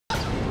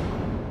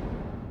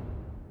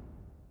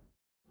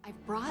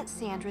brought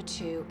Sandra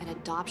to an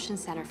adoption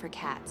center for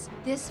cats.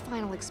 This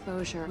final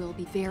exposure will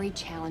be very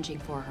challenging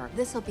for her.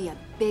 This will be a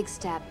big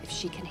step if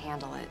she can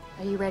handle it.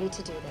 Are you ready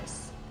to do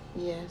this?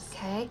 Yes.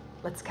 Okay,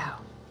 let's go.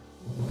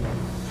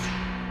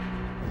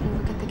 Can you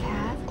look at the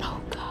cat? Oh,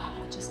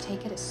 God. Just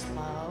take it as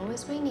slow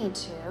as we need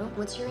to.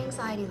 What's your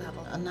anxiety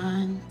level? A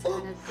 9. It's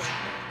gonna go.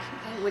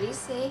 Okay, what do you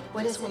see?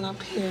 What is This one it?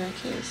 up here, I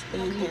can't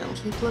stand him.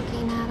 Keep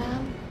looking at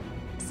him.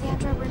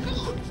 Sandra,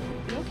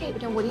 you okay?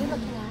 Now, what are you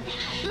looking at?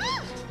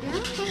 You're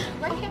okay,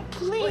 right here.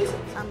 Please.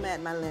 I'm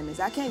at my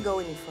limits. I can't go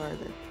any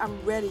further. I'm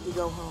ready to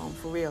go home,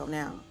 for real,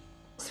 now.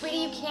 Sweetie,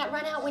 you can't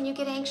run out when you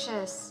get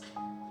anxious.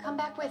 Come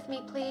back with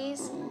me,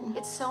 please.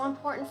 It's so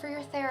important for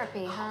your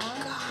therapy, huh?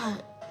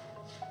 God,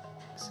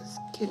 this is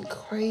getting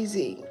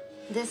crazy.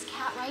 This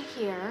cat right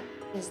here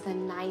is the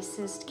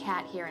nicest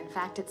cat here. In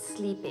fact, it's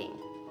sleeping.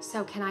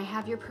 So can I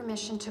have your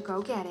permission to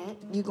go get it?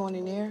 You going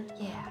in there?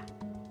 Yeah.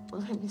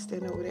 Well, let me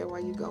stand over there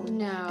while you go in.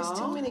 No. There's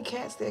too many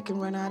cats that can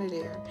run out of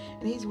there.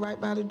 And he's right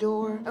by the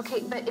door. Okay,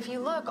 but if you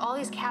look, all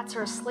these cats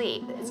are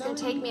asleep. It's gonna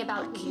take me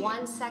about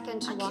 1 second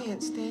to walk. I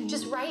can't stand.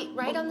 Just right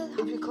on the...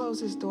 If you close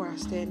this door, I'll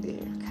stand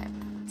there. Okay.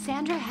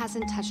 Sandra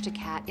hasn't touched a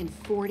cat in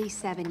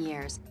 47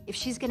 years. If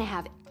she's gonna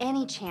have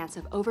any chance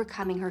of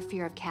overcoming her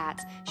fear of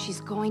cats,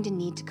 she's going to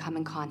need to come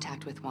in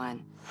contact with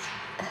one.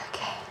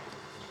 Okay.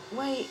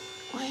 Wait.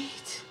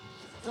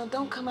 No,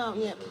 don't come out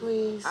yet,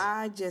 please.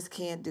 I just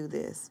can't do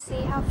this. See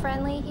how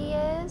friendly he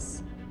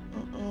is?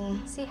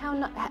 See how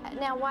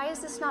now, why is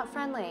this not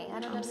friendly?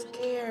 I don't know. I'm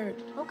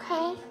scared.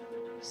 Okay.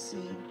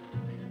 See.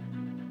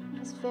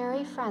 He's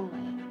very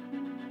friendly.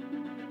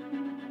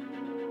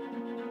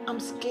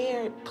 I'm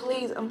scared.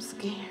 Please, I'm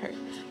scared.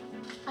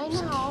 I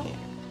know.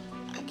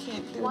 I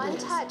can't do this. One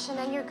touch, and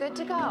then you're good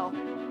to go.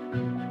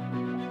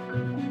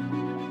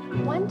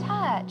 One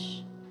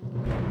touch.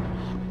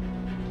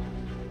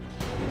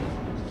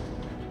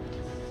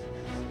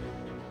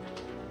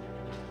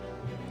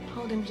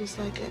 Hold him just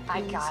like that,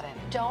 please. I got him.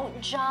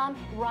 Don't jump,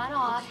 run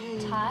off,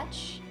 Okay.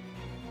 touch.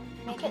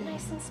 Make it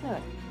nice and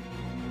smooth.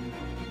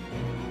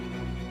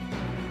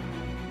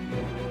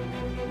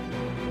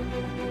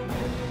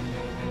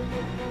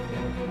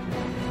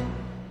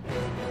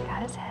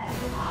 Got his head.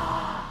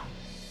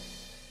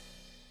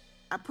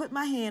 I put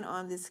my hand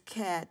on this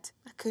cat.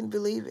 I couldn't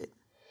believe it.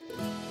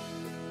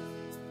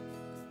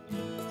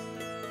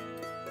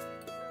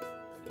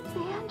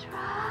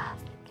 Sandra.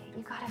 Okay,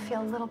 you gotta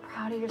feel a little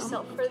proud of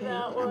yourself for Okay,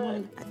 that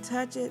one. I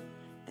touch it,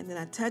 and then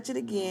I touch it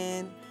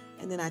again,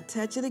 and then I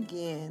touch it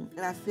again,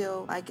 and I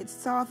feel like it's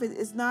soft.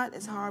 It's not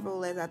as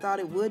horrible as I thought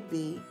it would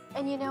be.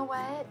 And you know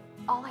what?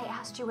 All I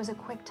asked you was a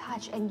quick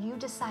touch, and you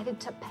decided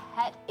to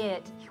pet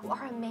it. You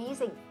are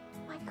amazing.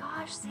 Oh my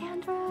gosh,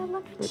 Sandra,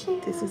 look at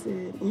you. This is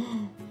it.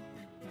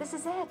 This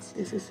is it.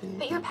 This is it.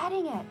 But you're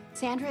petting it.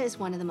 Sandra is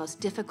one of the most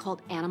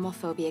difficult animal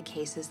phobia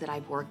cases that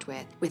I've worked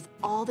with. With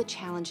all the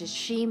challenges,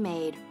 she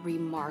made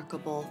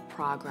remarkable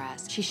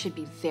progress. She should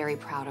be very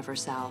proud of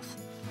herself.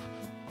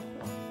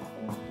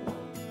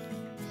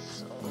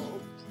 So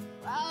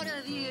proud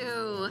of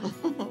you.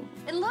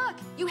 And look,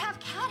 you have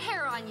cat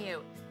hair on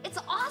you. It's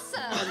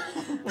awesome.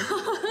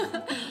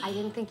 I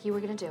didn't think you were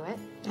gonna do it.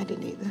 I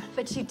didn't either.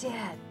 But you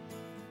did.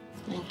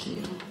 Thank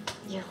you.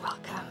 You're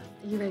welcome.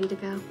 Are you ready to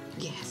go?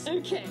 Yes.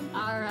 Okay.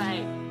 All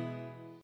right.